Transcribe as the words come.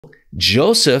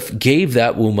Joseph gave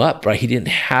that womb up, right? He didn't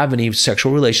have any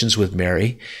sexual relations with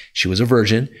Mary. She was a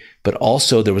virgin, but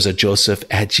also there was a Joseph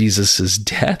at Jesus's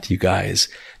death, you guys.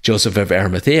 Joseph of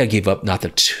Arimathea gave up not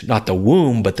the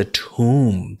womb, but the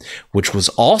tomb, which was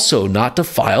also not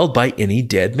defiled by any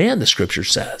dead man, the scripture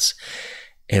says.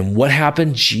 And what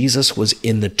happened? Jesus was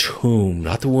in the tomb,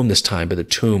 not the womb this time, but the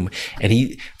tomb.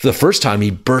 And for the first time,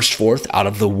 he burst forth out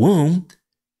of the womb,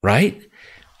 right?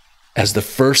 As the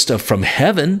first from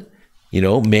heaven,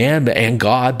 man and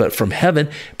God, but from heaven.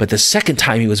 But the second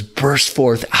time he was burst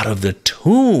forth out of the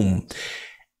tomb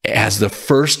as the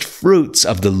first fruits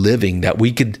of the living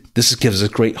this gives us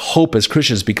great hope as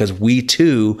Christians, because we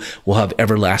too will have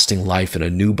everlasting life in a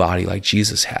new body like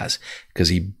Jesus has, because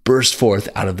he burst forth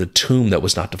out of the tomb that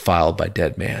was not defiled by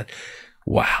dead man.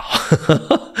 Wow.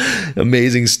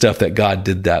 Amazing stuff that God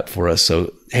did that for us.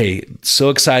 So, hey,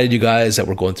 so excited, you guys, that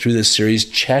we're going through this series.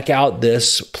 Check out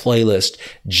this playlist,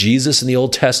 Jesus in the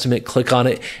Old Testament. Click on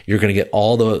it. You're going to get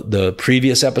all the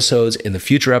previous episodes and the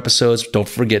future episodes. Don't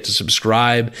forget to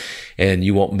subscribe, and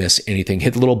you won't miss anything.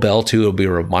 Hit the little bell too. It'll be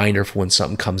a reminder for when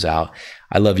something comes out.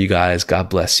 I love you guys. God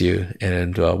bless you.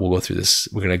 And we'll go through this.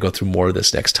 We're going to go through more of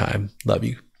this next time. Love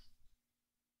you.